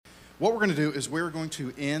What we're going to do is we're going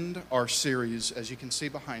to end our series, as you can see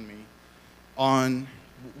behind me, on,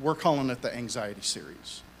 we're calling it the anxiety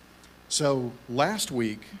series. So last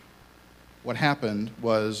week, what happened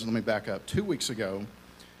was, let me back up, 2 weeks ago,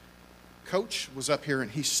 Coach was up here and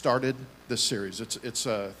he started this series. It's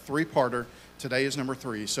a three-parter. Today is number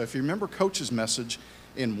 3. So if you remember Coach's message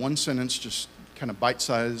in one sentence, just kind of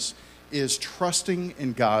bite-size, is trusting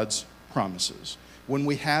in God's promises. When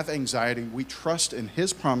we have anxiety, we trust in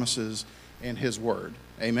His promises and His word.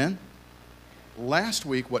 Amen? Last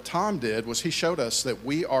week, what Tom did was he showed us that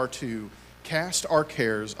we are to cast our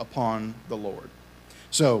cares upon the Lord.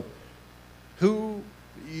 So,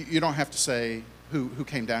 you don't have to say who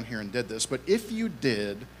came down here and did this, but if you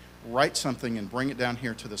did, write something and bring it down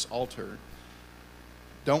here to this altar.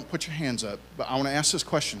 Don't put your hands up, but I want to ask this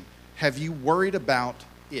question. Have you worried about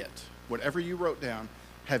it? Whatever you wrote down,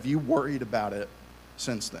 have you worried about it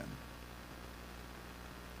since then?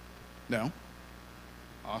 No?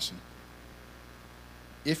 Awesome.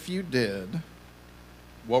 If you did,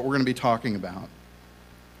 what we're going to be talking about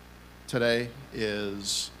today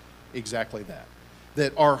is exactly that.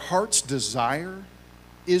 That our heart's desire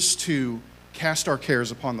is to cast our cares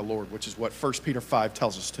upon the Lord, which is what 1 Peter 5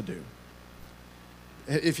 tells us to do.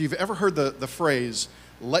 If you've ever heard the phrase,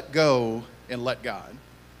 let go and let God,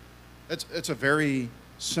 it's a very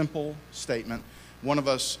simple statement. One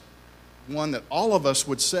that all of us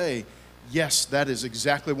would say, yes, that is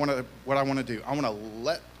exactly what I want to do. I want to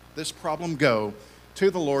let this problem go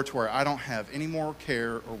to the Lord to where I don't have any more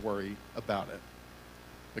care or worry about it.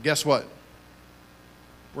 But guess what?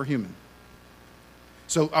 We're human.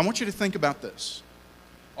 So I want you to think about this.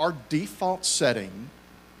 Our default setting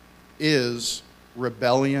is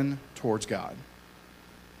rebellion towards God.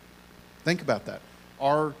 Think about that.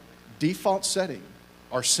 Our default setting,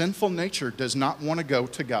 our sinful nature does not want to go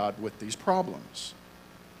to God with these problems.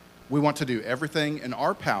 We want to do everything in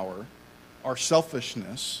our power, our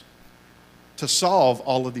selfishness, to solve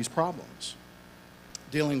all of these problems.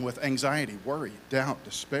 Dealing with anxiety, worry, doubt,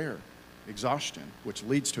 despair, exhaustion, which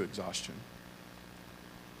leads to exhaustion.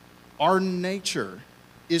 Our nature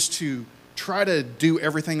is to try to do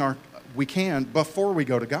everything we can before we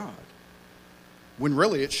go to God, when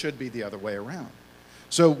really it should be the other way around.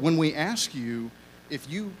 So when we ask you, if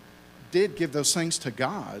you did give those things to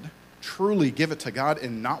God, truly give it to God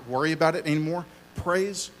and not worry about it anymore,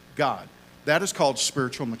 praise God. That is called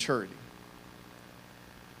spiritual maturity.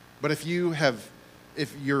 But if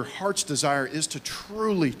your heart's desire is to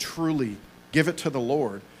truly, truly give it to the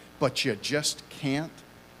Lord, but you just can't,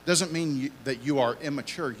 doesn't mean that you are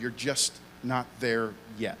immature. You're just not there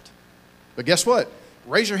yet. But guess what?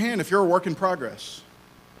 Raise your hand if you're a work in progress.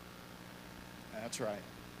 That's right.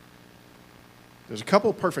 There's a couple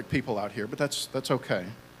of perfect people out here, but that's okay.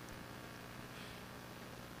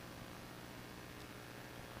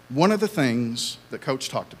 One of the things that Coach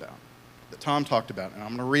talked about, that Tom talked about, and I'm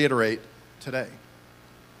going to reiterate today,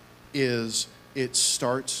 is it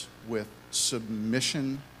starts with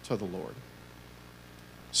submission to the Lord.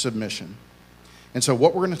 Submission. And so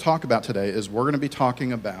what we're going to talk about today is we're going to be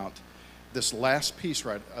talking about this last piece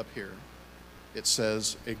right up here. It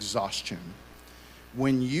says exhaustion.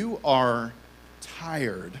 When you are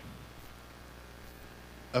tired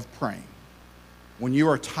of praying, when you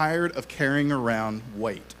are tired of carrying around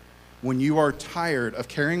weight, when you are tired of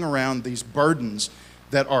carrying around these burdens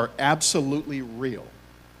that are absolutely real,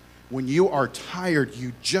 when you are tired,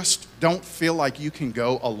 you just don't feel like you can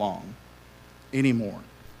go along anymore.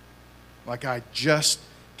 Like, I just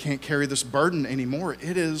can't carry this burden anymore.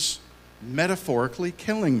 It is metaphorically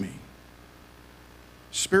killing me.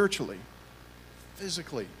 Spiritually,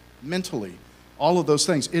 physically, mentally, all of those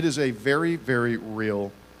things. It is a very, very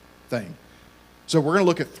real thing. So we're going to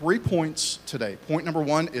look at 3 points today. Point number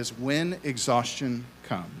 1 is when exhaustion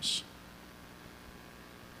comes.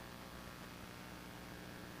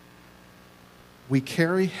 We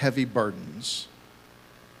carry heavy burdens.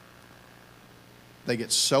 They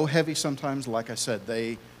get so heavy sometimes, like I said,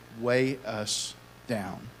 they weigh us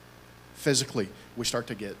down. Physically, we start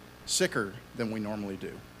to get sicker than we normally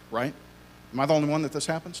do, right? Am I the only one that this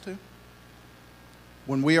happens to?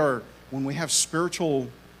 When we have spiritual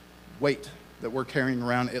weight that we're carrying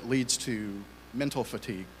around, it leads to mental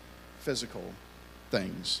fatigue, physical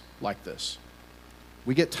things like this.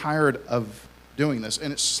 We get tired of doing this,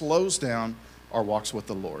 and it slows down our walks with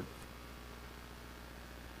the Lord.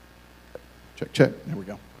 Check, check. There we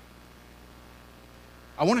go.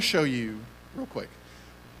 I want to show you real quick.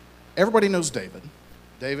 Everybody knows David.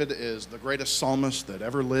 David is the greatest psalmist that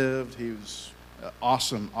ever lived. He was an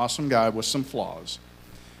awesome, awesome guy with some flaws.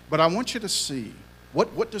 But I want you to see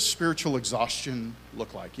What does spiritual exhaustion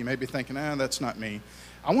look like? You may be thinking, that's not me.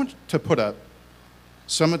 I want to put up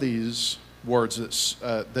some of these words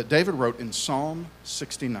that David wrote in Psalm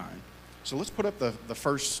 69. So let's put up the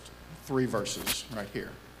first 3 verses right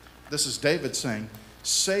here. This is David saying,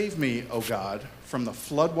 "Save me, O God, from the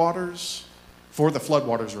floodwaters, for the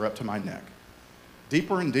floodwaters are up to my neck.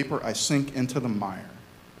 Deeper and deeper I sink into the mire.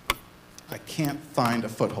 I can't find a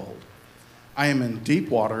foothold. I am in deep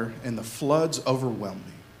water, and the floods overwhelm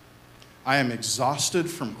me. I am exhausted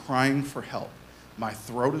from crying for help. My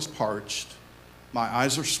throat is parched. My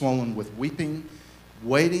eyes are swollen with weeping,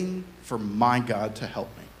 waiting for my God to help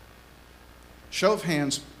me." Show of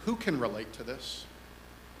hands, who can relate to this?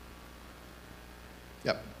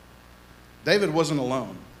 Yep. David wasn't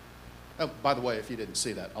alone. Oh, by the way, if you didn't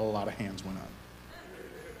see that, a lot of hands went up.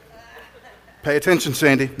 Pay attention,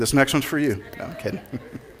 Sandy. This next one's for you. No, I'm kidding.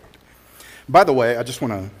 By the way, I just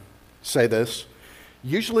want to say this.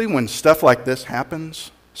 Usually when stuff like this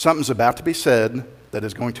happens, something's about to be said that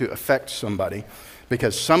is going to affect somebody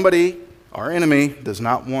because somebody, our enemy, does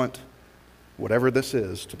not want whatever this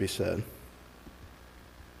is to be said.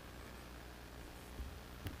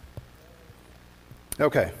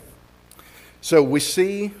 Okay, so we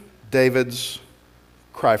see David's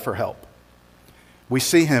cry for help. We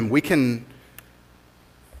see him. We can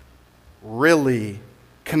really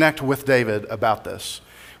connect with David about this.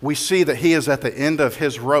 We see that he is at the end of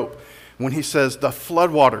his rope when he says, "The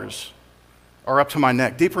floodwaters are up to my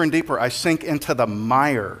neck. Deeper and deeper I sink into the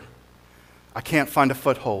mire. I can't find a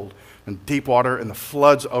foothold. And deep water and the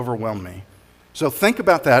floods overwhelm me." So think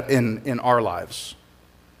about that in our lives.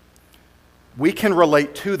 We can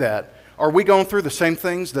relate to that. Are we going through the same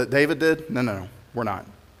things that David did? No, we're not.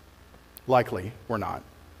 Likely, we're not.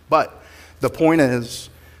 But the point is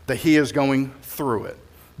that he is going through it.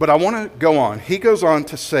 But I want to go on. He goes on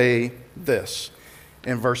to say this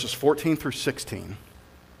in verses 14 through 16.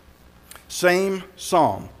 Same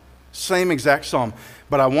psalm, same exact psalm,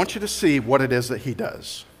 but I want you to see what it is that he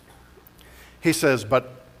does. He says, am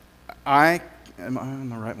I on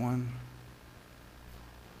the right one?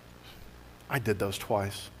 I did those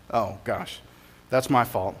twice. Oh, gosh. That's my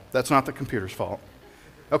fault. That's not the computer's fault.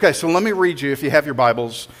 Okay, so let me read you, if you have your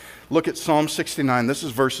Bibles, look at Psalm 69. This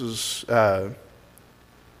is verses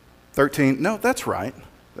 13. No, that's right.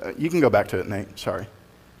 You can go back to it, Nate. Sorry.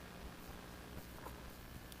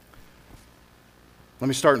 Let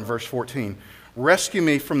me start in verse 14. "Rescue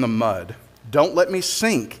me from the mud. Don't let me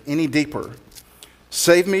sink any deeper.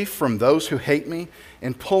 Save me from those who hate me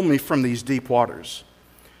and pull me from these deep waters.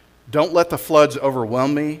 Don't let the floods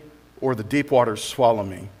overwhelm me or the deep waters swallow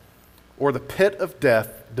me or the pit of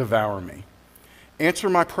death devour me. Answer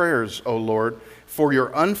my prayers, O Lord, for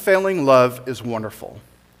your unfailing love is wonderful.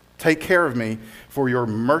 Take care of me, for your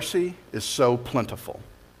mercy is so plentiful."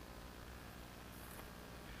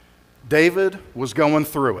 David was going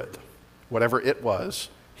through it. Whatever it was,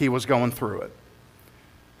 he was going through it.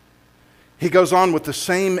 He goes on with the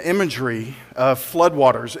same imagery of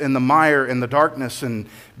floodwaters and the mire and the darkness and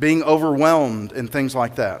being overwhelmed and things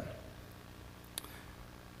like that.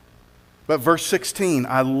 But verse 16,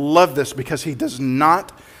 I love this because he does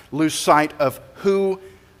not lose sight of who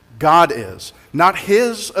God is, not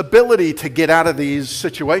his ability to get out of these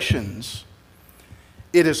situations.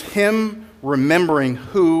 It is him remembering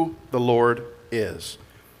who the Lord is.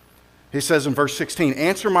 He says in verse 16,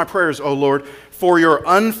 "Answer my prayers, O Lord, for your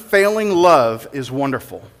unfailing love is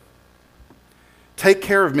wonderful. Take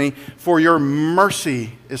care of me, for your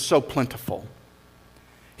mercy is so plentiful."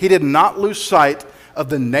 He did not lose sight of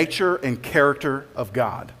the nature and character of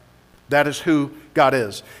God. That is who God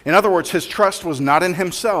is. In other words, his trust was not in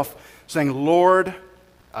himself, saying, "Lord,"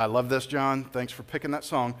 I love this, John. Thanks for picking that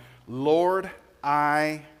song. "Lord,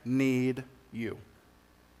 I need you.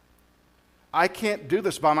 I can't do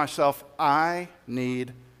this by myself. I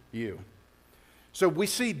need you." So we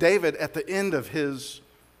see David at the end of his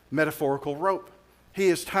metaphorical rope. He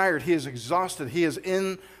is tired. He is exhausted. He is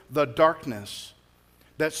in the darkness.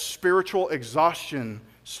 That spiritual exhaustion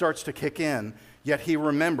starts to kick in, yet he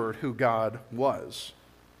remembered who God was.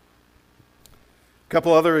 A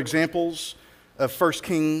couple other examples of 1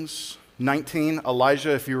 Kings 19.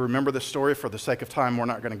 Elijah, if you remember this story, for the sake of time, we're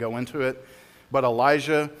not going to go into it. But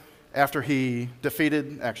Elijah, after the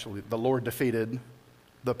Lord defeated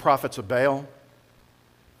the prophets of Baal,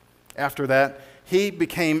 after that, he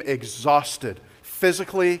became exhausted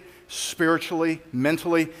physically, spiritually,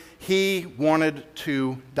 mentally. He wanted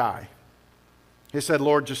to die. He said,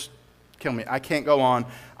 "Lord, just kill me. I can't go on.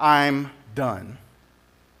 I'm done."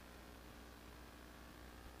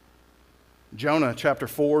 Jonah chapter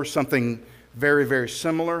 4, something very, very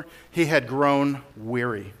similar. He had grown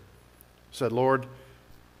weary. Said, Lord,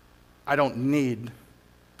 I don't need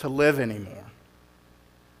to live anymore.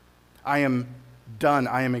 I am done.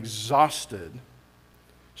 I am exhausted.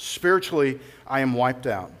 Spiritually, I am wiped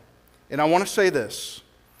out. And I want to say this.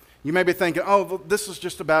 You may be thinking, oh, this is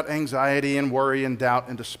just about anxiety and worry and doubt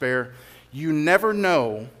and despair. You never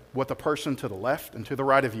know what the person to the left and to the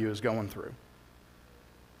right of you is going through.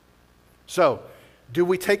 So, do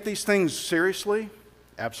we take these things seriously?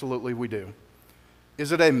 Absolutely we do.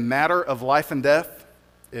 Is it a matter of life and death?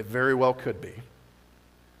 It very well could be.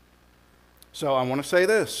 So I want to say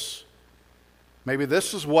this. Maybe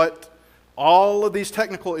this is what all of these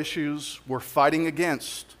technical issues we're fighting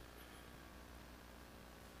against.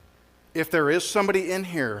 If there is somebody in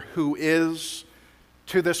here who is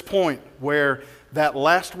to this point where that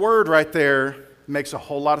last word right there makes a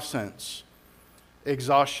whole lot of sense,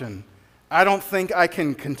 exhaustion, I don't think I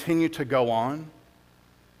can continue to go on.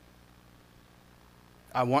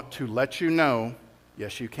 I want to let you know,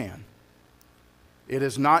 yes, you can. It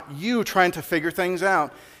is not you trying to figure things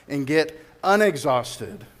out and get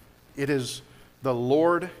unexhausted. It is the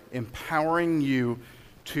Lord empowering you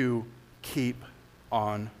to keep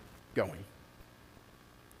on going.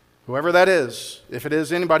 Whoever that is, if it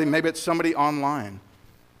is anybody, maybe it's somebody online.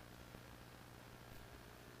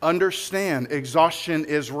 Understand, exhaustion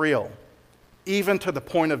is real, even to the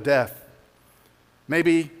point of death.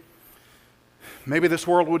 Maybe this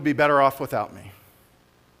world would be better off without me.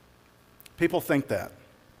 People think that.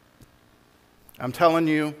 I'm telling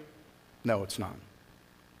you, no, it's not.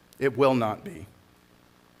 It will not be.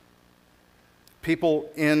 People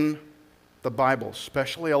in the Bible,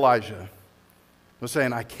 especially Elijah, was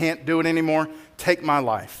saying, I can't do it anymore. Take my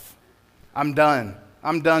life. I'm done.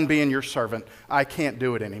 I'm done being your servant. I can't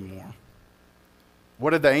do it anymore.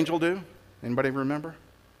 What did the angel do? Anybody remember?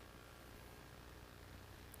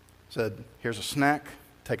 Said, here's a snack,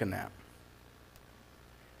 take a nap.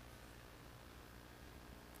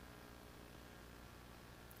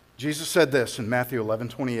 Jesus said this in Matthew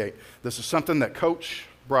 11:28. This is something that Coach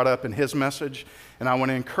brought up in his message, and I want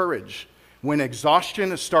to encourage. When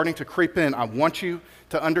exhaustion is starting to creep in, I want you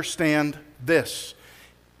to understand this.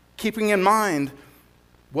 Keeping in mind,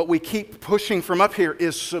 what we keep pushing from up here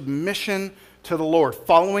is submission to the Lord,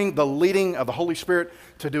 following the leading of the Holy Spirit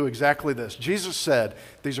to do exactly this. Jesus said,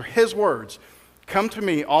 these are his words, come to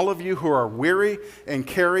me, all of you who are weary and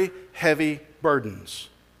carry heavy burdens,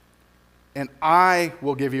 and I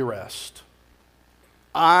will give you rest.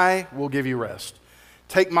 I will give you rest.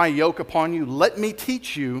 Take my yoke upon you. Let me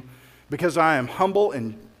teach you, because I am humble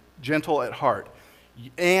and gentle at heart,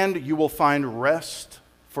 and you will find rest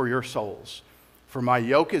for your souls. For my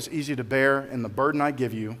yoke is easy to bear, and the burden I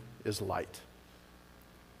give you is light.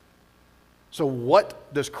 So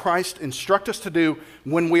what does Christ instruct us to do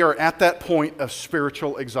when we are at that point of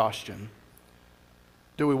spiritual exhaustion?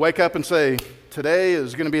 Do we wake up and say, today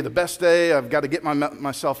is going to be the best day, I've got to get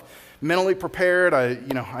myself mentally prepared,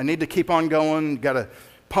 I need to keep on going, got to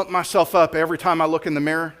pump myself up every time I look in the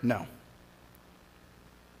mirror? No.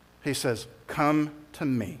 He says, come to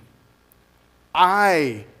me.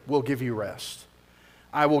 I will give you rest.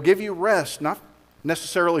 I will give you rest, not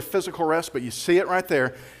necessarily physical rest, but you see it right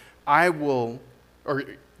there.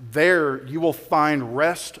 There you will find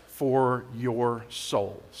rest for your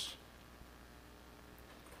souls.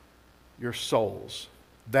 Your souls.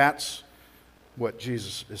 That's what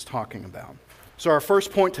Jesus is talking about. So our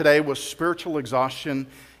first point today was spiritual exhaustion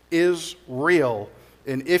is real,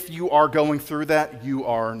 and if you are going through that, you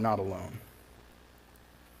are not alone.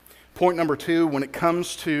 Point number 2, when it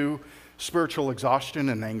comes to spiritual exhaustion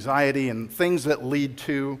and anxiety and things that lead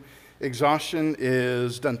to exhaustion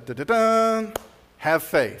is have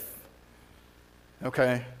faith.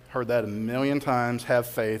 Okay, heard that a million times. Have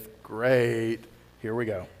faith. Great. Here we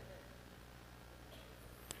go.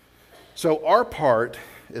 So our part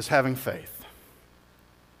is having faith.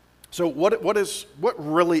 So what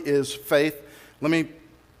really is faith? Let me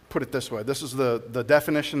put it this way. This is the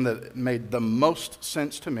definition that made the most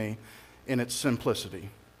sense to me in its simplicity.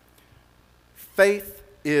 Faith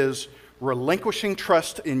is relinquishing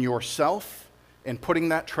trust in yourself and putting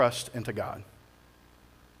that trust into God.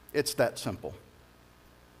 It's that simple.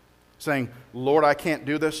 Saying, Lord, I can't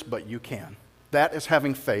do this, but you can. That is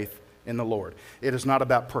having faith in the Lord. It is not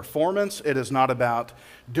about performance. It is not about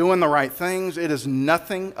doing the right things. It is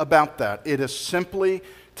nothing about that. It is simply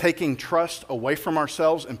taking trust away from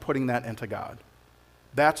ourselves and putting that into God.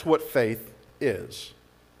 That's what faith is.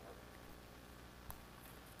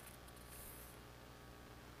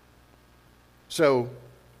 So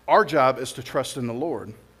our job is to trust in the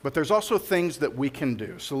Lord. but there's also things that we can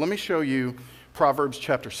do. So let me show you Proverbs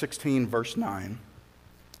chapter 16, verse 9.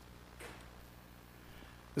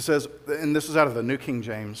 It says, and this is out of the New King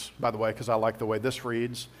James, by the way, because I like the way this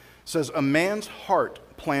reads. It says, a man's heart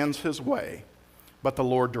plans his way, but the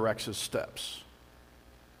Lord directs his steps.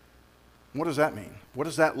 What does that mean? What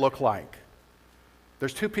does that look like?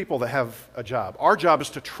 There's two people that have a job. Our job is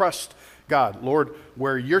to trust God. Lord,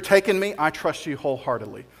 where you're taking me, I trust you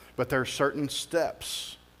wholeheartedly. But there are certain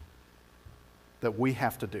steps that we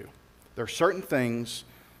have to do. There are certain things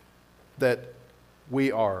that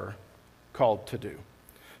we are called to do.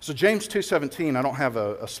 So James 2:17, I don't have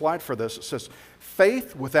a slide for this. It says,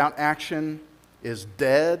 faith without action is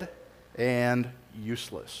dead and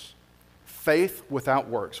useless. Faith without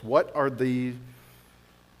works. What does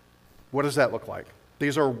that look like?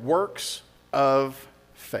 These are works of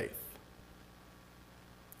faith.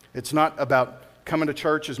 It's not about coming to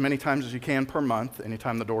church as many times as you can per month,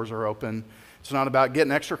 anytime the doors are open. It's not about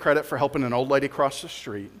getting extra credit for helping an old lady cross the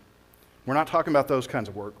street. We're not talking about those kinds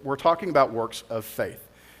of work. We're talking about works of faith.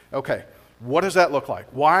 Okay, what does that look like?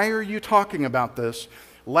 Why are you talking about this?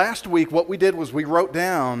 Last week, what we did was we wrote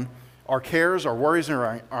down our cares, our worries,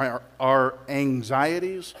 and our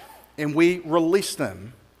anxieties, and we released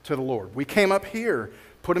them to the Lord. We came up here,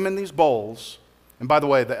 put them in these bowls, and by the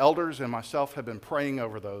way, the elders and myself have been praying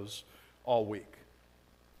over those all week.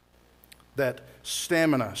 That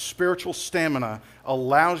stamina, spiritual stamina,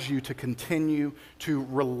 allows you to continue to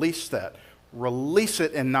release that. Release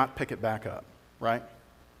it and not pick it back up, right?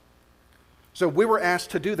 So we were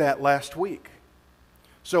asked to do that last week.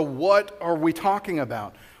 So what are we talking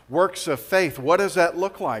about? Works of faith. What does that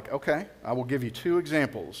look like? Okay, I will give you two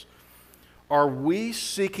examples. Are we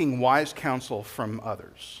seeking wise counsel from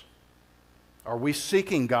others? Are we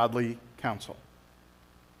seeking godly counsel?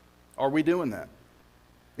 Are we doing that?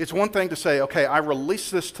 It's one thing to say, okay, I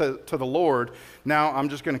release this to the Lord. Now I'm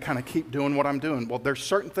just going to kind of keep doing what I'm doing. Well, there's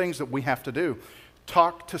certain things that we have to do.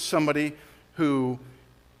 Talk to somebody who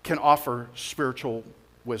can offer spiritual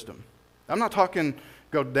wisdom. I'm not talking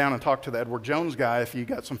go down and talk to the Edward Jones guy if you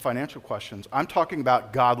got some financial questions. I'm talking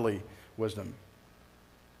about godly wisdom.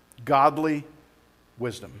 Godly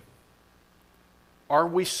wisdom. Are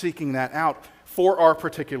we seeking that out for our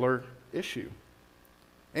particular issue?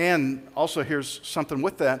 And also, here's something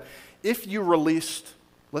with that. If you released,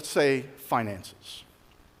 let's say, finances.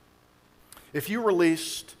 If you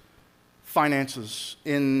released finances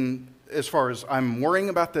in as far as I'm worrying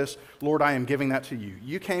about this, Lord, I am giving that to you.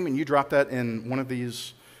 You came and you dropped that in one of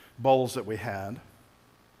these bowls that we had.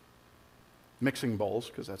 Mixing bowls,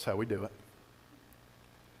 because that's how we do it.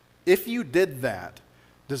 If you did that,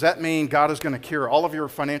 does that mean God is going to cure all of your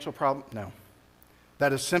financial problems? No.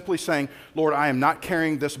 That is simply saying, Lord, I am not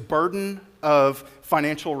carrying this burden of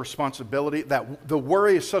financial responsibility, that the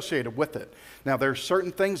worry associated with it. Now, there are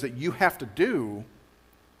certain things that you have to do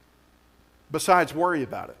besides worry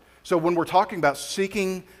about it. So when we're talking about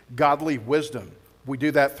seeking godly wisdom, we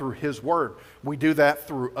do that through His Word. We do that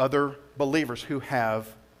through other believers who have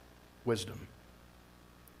wisdom.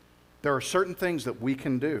 There are certain things that we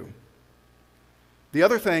can do. The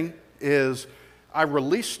other thing is, I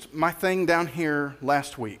released my thing down here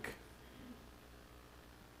last week.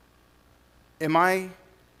 Am I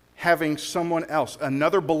having someone else,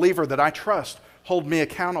 another believer that I trust, hold me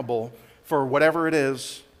accountable for whatever it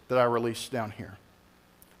is that I released down here?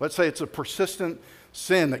 Let's say it's a persistent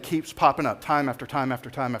sin that keeps popping up time after time after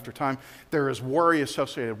time after time. There is worry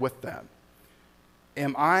associated with that.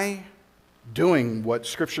 Am I doing what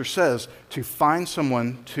Scripture says to find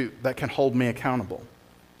someone that can hold me accountable?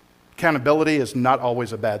 Accountability is not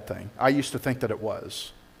always a bad thing. I used to think that it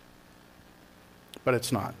was, but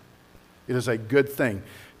it's not. It is a good thing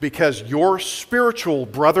because your spiritual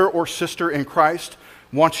brother or sister in Christ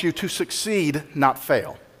wants you to succeed, not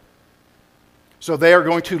fail. So they are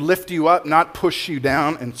going to lift you up, not push you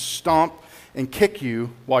down and stomp and kick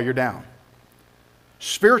you while you're down.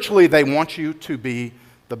 Spiritually, they want you to be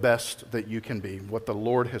the best that you can be, what the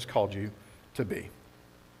Lord has called you to be.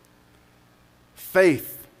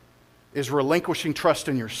 Faith is relinquishing trust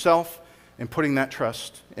in yourself and putting that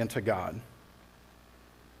trust into God.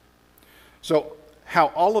 So how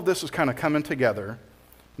all of this is kind of coming together,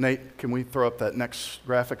 Nate, can we throw up that next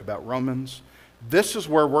graphic about Romans? This is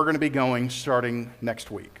where we're going to be going starting next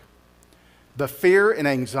week. The fear and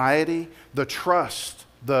anxiety, the trust,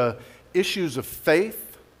 the issues of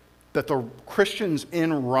faith that the Christians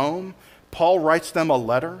in Rome, Paul writes them a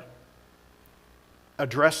letter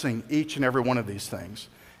addressing each and every one of these things.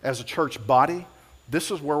 As a church body, this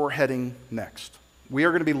is where we're heading next. We are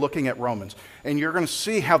going to be looking at Romans. And you're going to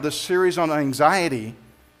see how this series on anxiety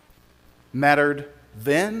mattered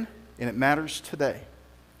then, and it matters today,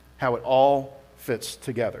 how it all fits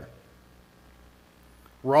together.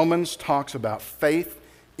 Romans talks about faith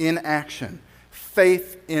in action,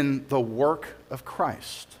 faith in the work of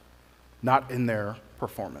Christ, not in their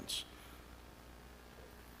performance.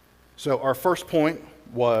 So our first point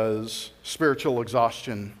was spiritual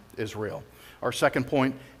exhaustion is real. Our second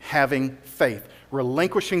point, having faith,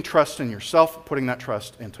 relinquishing trust in yourself, putting that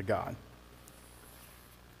trust into God.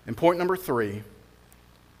 And point number 3,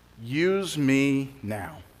 use me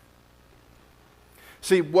now.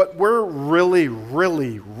 See, what we're really,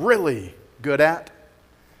 really, really good at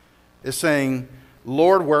is saying,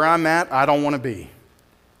 Lord, where I'm at, I don't want to be.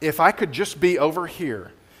 If I could just be over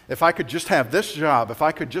here, if I could just have this job, if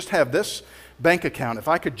I could just have this bank account, if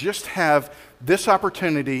I could just have this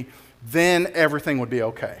opportunity, then everything would be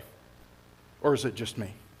okay. Or is it just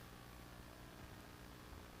me?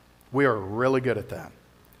 We are really good at that.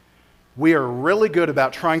 We are really good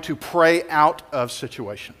about trying to pray out of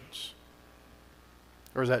situations.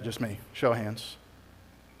 Or is that just me? Show of hands.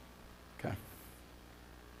 Okay.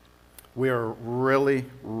 We are really,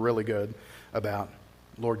 really good about,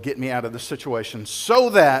 Lord, get me out of this situation so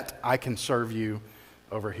that I can serve you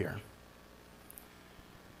over here.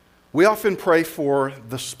 We often pray for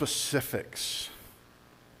the specifics,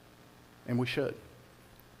 and we should.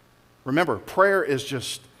 Remember, prayer is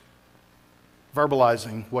just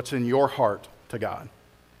verbalizing what's in your heart to God,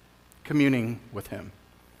 communing with Him.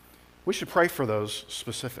 We should pray for those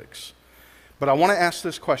specifics. But I want to ask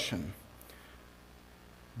this question.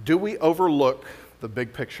 Do we overlook the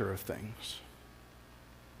big picture of things?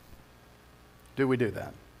 Do we do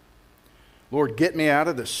that? Lord, get me out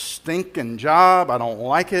of this stinking job. I don't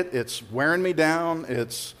like it. It's wearing me down.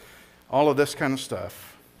 It's all of this kind of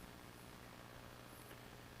stuff.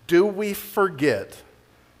 Do we forget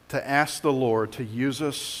to ask the Lord to use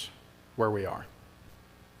us where we are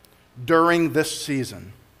during this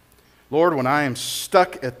season? Lord, when I am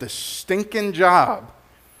stuck at this stinking job,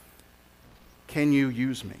 can you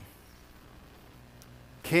use me?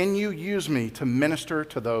 Can you use me to minister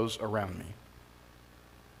to those around me?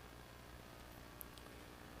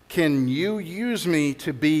 Can you use me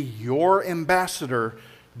to be your ambassador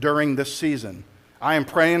during this season? I am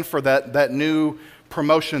praying for that new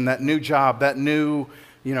promotion, that new job, that new,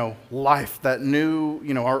 life, that new,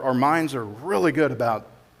 our minds are really good about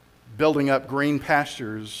building up green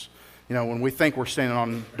pastures, when we think we're standing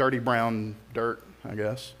on dirty brown dirt, I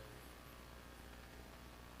guess.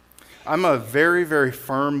 I'm a very, very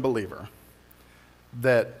firm believer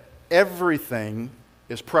that everything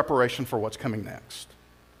is preparation for what's coming next.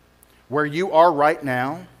 Where you are right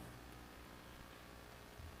now,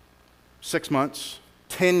 6 months,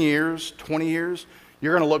 10 years, 20 years,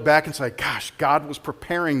 you're going to look back and say, gosh, God was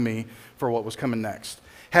preparing me for what was coming next.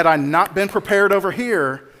 Had I not been prepared over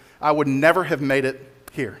here, I would never have made it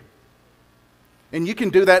here. And you can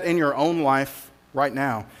do that in your own life right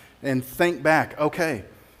now and think back, okay,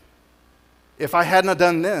 if I hadn't have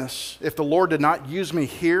done this, if the Lord did not use me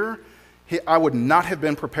here, I would not have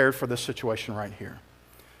been prepared for this situation right here.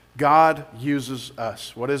 God uses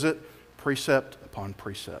us. What is it? Precept upon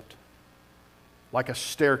precept. Like a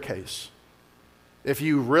staircase. If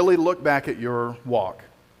you really look back at your walk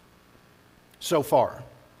so far,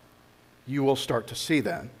 you will start to see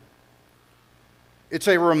that. It's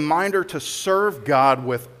a reminder to serve God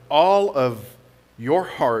with all of your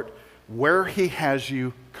heart where He has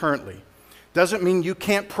you currently. Doesn't mean you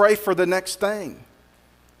can't pray for the next thing.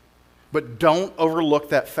 But don't overlook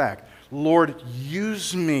that fact. Lord,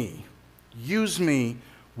 use me. Use me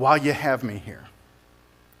while you have me here.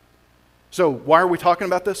 So why are we talking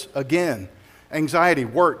about this? Again, anxiety,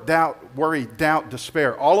 worry, doubt,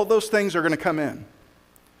 despair. All of those things are going to come in.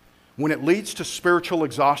 When it leads to spiritual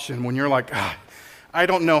exhaustion, when you're like, I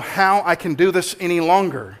don't know how I can do this any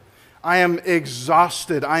longer. I am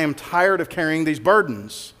exhausted. I am tired of carrying these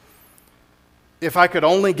burdens. If I could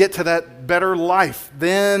only get to that better life,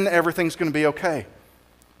 then everything's going to be okay.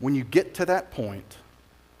 When you get to that point,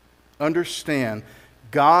 understand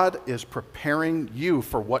God is preparing you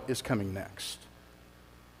for what is coming next.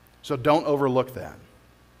 So don't overlook that.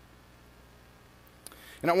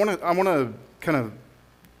 And I want to kind of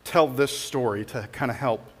tell this story to kind of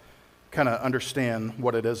help kind of understand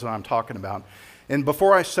what it is that I'm talking about. And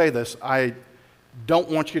before I say this, I don't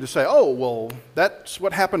want you to say, oh, well, that's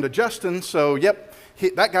what happened to Justin, so yep,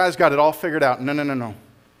 that guy's got it all figured out. No.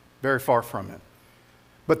 Very far from it.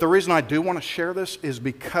 But the reason I do want to share this is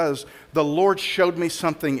because the Lord showed me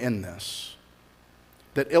something in this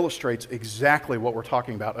that illustrates exactly what we're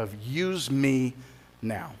talking about of use me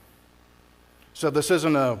now. So this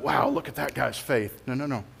isn't a, wow, look at that guy's faith.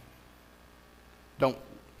 No. don't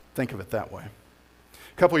think of it that way.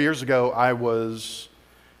 A couple of years ago, I was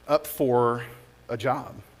up for a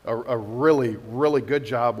job, a really, really good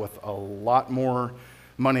job with a lot more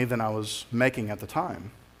money than I was making at the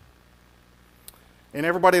time. And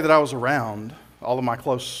everybody that I was around, all of my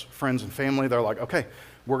close friends and family, they're like, okay,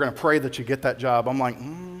 we're going to pray that you get that job. I'm like,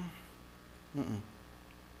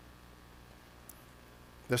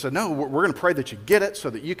 They said, no, we're going to pray that you get it so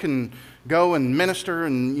that you can go and minister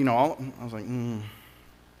and, I was like,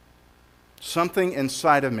 Something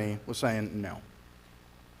inside of me was saying no.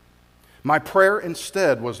 My prayer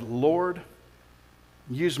instead was, Lord,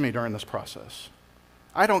 use me during this process.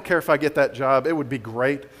 I don't care if I get that job. It would be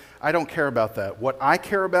great. I don't care about that. What I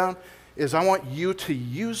care about is I want you to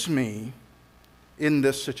use me in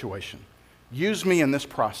this situation. Use me in this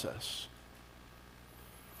process.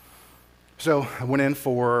 So I went in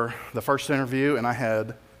for the first interview, and I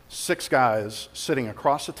had 6 guys sitting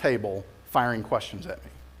across the table firing questions at me.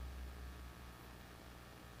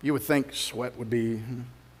 You would think sweat would be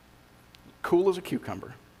cool as a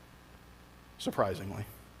cucumber, surprisingly.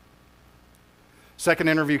 Second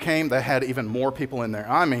interview came, they had even more people in there.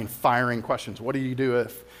 I mean, firing questions. What do you do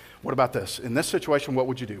if, what about this? In this situation, what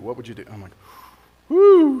would you do? What would you do? I'm like,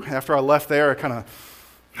 whoo. After I left there, I kind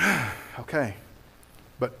of, okay.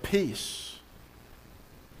 But peace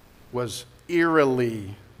was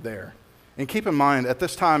eerily there. And keep in mind, at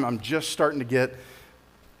this time, I'm just starting to get,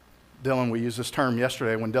 Dylan, we used this term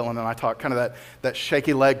yesterday when Dylan and I talked, kind of that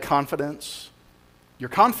shaky leg confidence. You're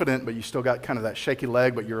confident, but you still got kind of that shaky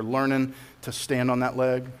leg, but you're learning to stand on that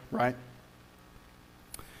leg, right?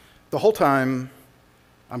 The whole time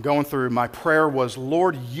I'm going through, my prayer was,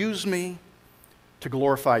 Lord, use me to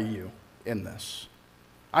glorify you in this.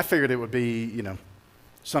 I figured it would be,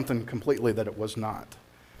 something completely that it was not.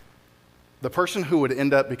 The person who would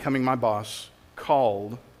end up becoming my boss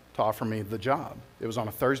called to offer me the job. It was on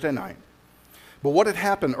a Thursday night. But what had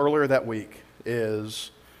happened earlier that week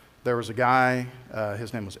is there was a guy,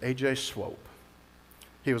 his name was AJ Swope.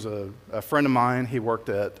 He was a friend of mine. He worked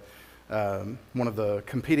at one of the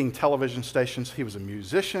competing television stations. He was a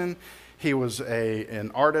musician. He was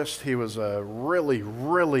an artist. He was a really,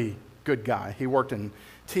 really good guy. He worked in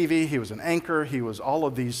TV. He was an anchor. He was all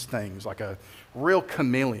of these things, like a real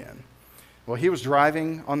chameleon. Well, he was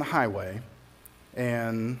driving on the highway,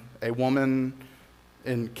 and a woman,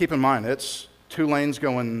 and keep in mind, it's 2 lanes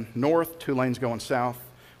going north, 2 lanes going south,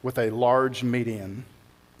 with a large median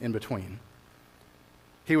in between.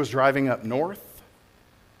 He was driving up north.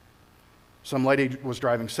 Some lady was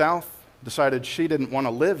driving south, decided she didn't want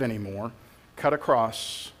to live anymore, cut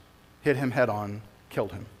across, hit him head on,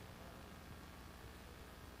 killed him.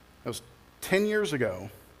 It was 10 years ago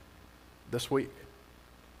this week.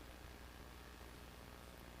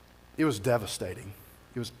 It was devastating.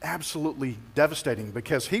 It was absolutely devastating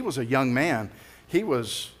because he was a young man. He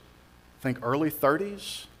was, I think, early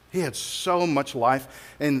 30s. He had so much life,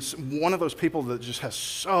 and one of those people that just has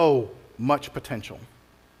so much potential.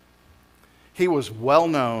 He was well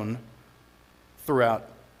known throughout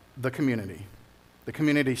the community. The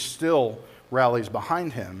community still rallies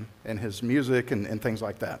behind him and his music and things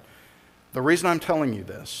like that. The reason I'm telling you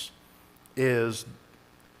this is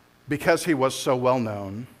because he was so well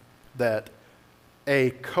known that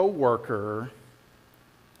a coworker,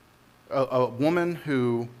 a woman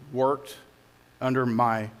who worked under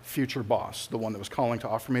my future boss, the one that was calling to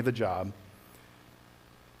offer me the job,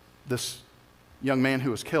 this young man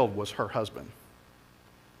who was killed was her husband.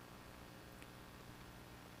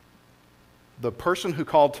 The person who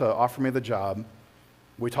called to offer me the job,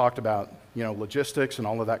 we talked about, logistics and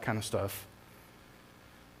all of that kind of stuff.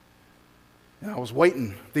 And I was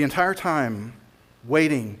waiting the entire time,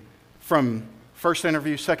 waiting from first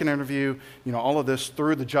interview, second interview, all of this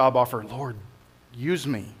through the job offer. Lord, use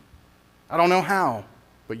me. I don't know how,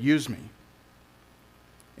 but use me.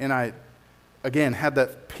 And I, again, had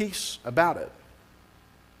that peace about it.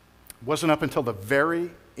 It wasn't up until the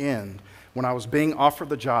very end when I was being offered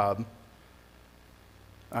the job,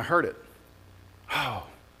 I heard it. Oh,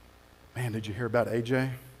 man, did you hear about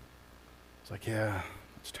AJ? It's like, yeah,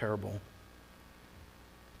 it's terrible.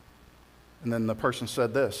 And then the person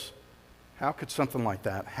said this, how could something like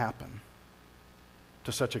that happen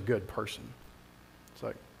to such a good person? It's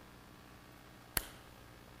like,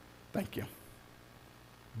 thank you.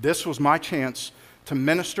 This was my chance to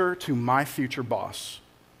minister to my future boss.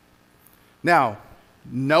 Now,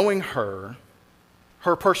 knowing her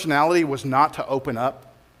personality was not to open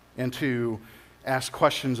up and to ask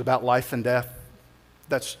questions about life and death.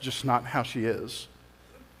 That's just not how she is.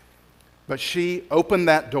 But she opened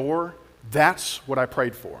that door. That's what I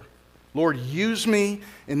prayed for. Lord, use me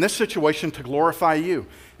in this situation to glorify you.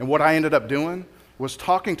 And what I ended up doing was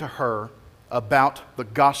talking to her about the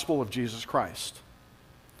gospel of Jesus Christ.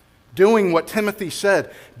 Doing what Timothy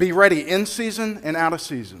said, be ready in season and out of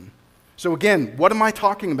season. So again, what am I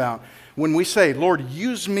talking about when we say, Lord,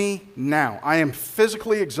 use me now? I am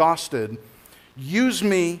physically exhausted. Use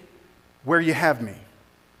me where you have me.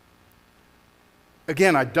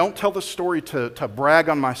 Again, I don't tell this story to brag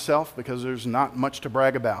on myself because there's not much to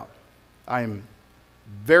brag about. I am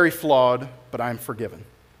very flawed, but I am forgiven.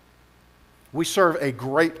 We serve a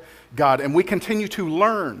great God, and we continue to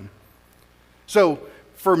learn. So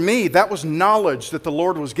for me, that was knowledge that the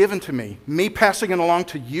Lord was given to me. Me passing it along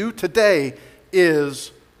to you today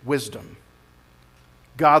is wisdom.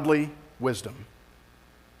 Godly wisdom.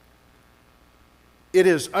 It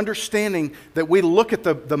is understanding that we look at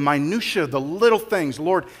the minutia, the little things.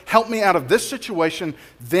 Lord, help me out of this situation,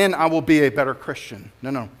 then I will be a better Christian.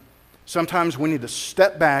 No. Sometimes we need to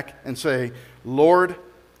step back and say, Lord,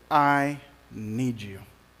 I need you.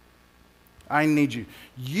 I need you.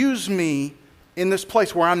 Use me in this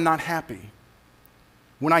place where I'm not happy.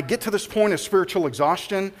 When I get to this point of spiritual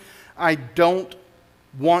exhaustion, I don't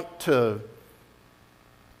want to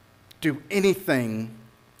do anything.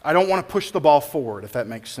 I don't want to push the ball forward, if that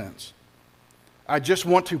makes sense. I just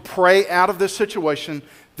want to pray out of this situation,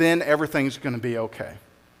 then everything's going to be okay.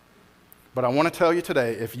 But I want to tell you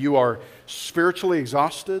today, if you are spiritually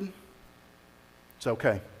exhausted, it's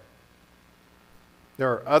okay. There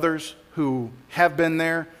are others who have been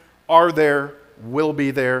there, are there, will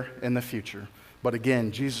be there in the future. But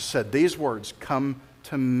again, Jesus said these words, come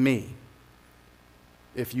to me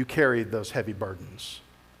if you carry those heavy burdens.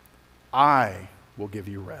 I will give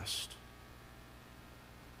you rest.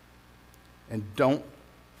 And don't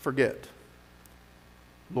forget,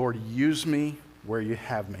 Lord, use me where you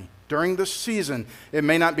have me. During this season, it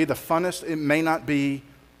may not be the funnest, it may not be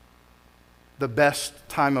the best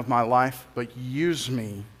time of my life, but use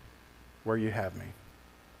me where you have me.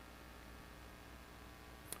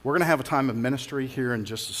 We're going to have a time of ministry here in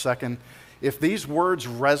just a second. If these words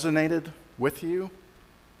resonated with you,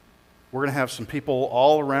 we're going to have some people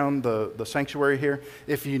all around the sanctuary here.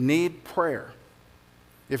 If you need prayer,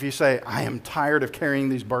 if you say, I am tired of carrying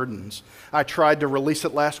these burdens. I tried to release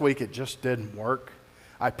it last week, it just didn't work.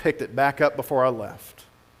 I picked it back up before I left.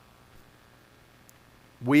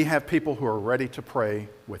 We have people who are ready to pray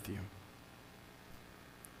with you.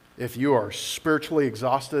 If you are spiritually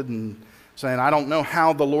exhausted and saying, I don't know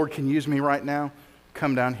how the Lord can use me right now,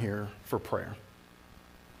 come down here for prayer.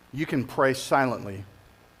 You can pray silently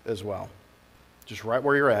as well. Just right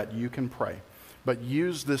where you're at, you can pray. But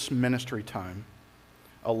use this ministry time.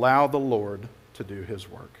 Allow the Lord to do His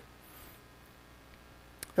work.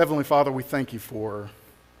 Heavenly Father, we thank you for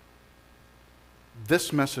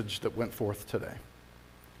this message that went forth today.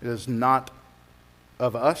 It is not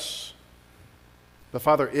of us, but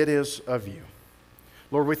Father, it is of you.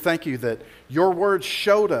 Lord, we thank you that your word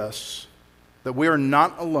showed us that we are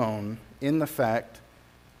not alone in the fact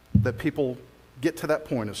that people get to that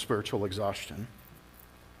point of spiritual exhaustion.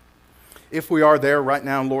 If we are there right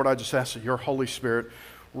now, Lord, I just ask that your Holy Spirit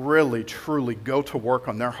really, truly go to work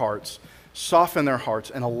on their hearts, soften their hearts,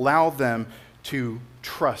 and allow them to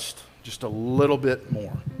trust just a little bit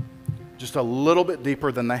more, just a little bit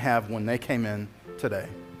deeper than they have when they came in today.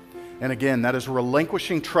 And again, that is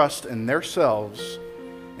relinquishing trust in themselves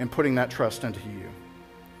and putting that trust into you.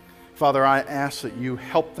 Father, I ask that you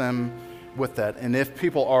help them with that. And if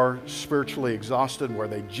people are spiritually exhausted where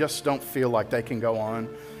they just don't feel like they can go on,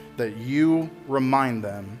 that you remind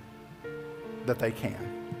them that they can.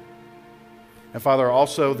 And Father,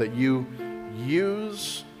 also that you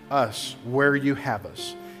use us where you have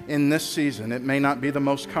us. In this season, it may not be the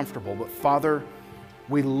most comfortable, but Father,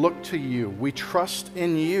 we look to you. We trust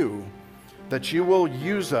in you that you will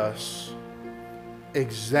use us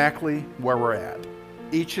exactly where we're at,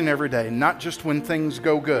 each and every day, not just when things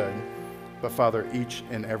go good, but Father, each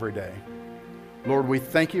and every day. Lord, we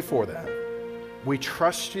thank you for that. We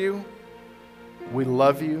trust you. We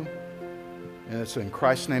love you. And it's in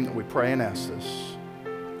Christ's name that we pray and ask this.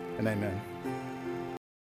 And amen.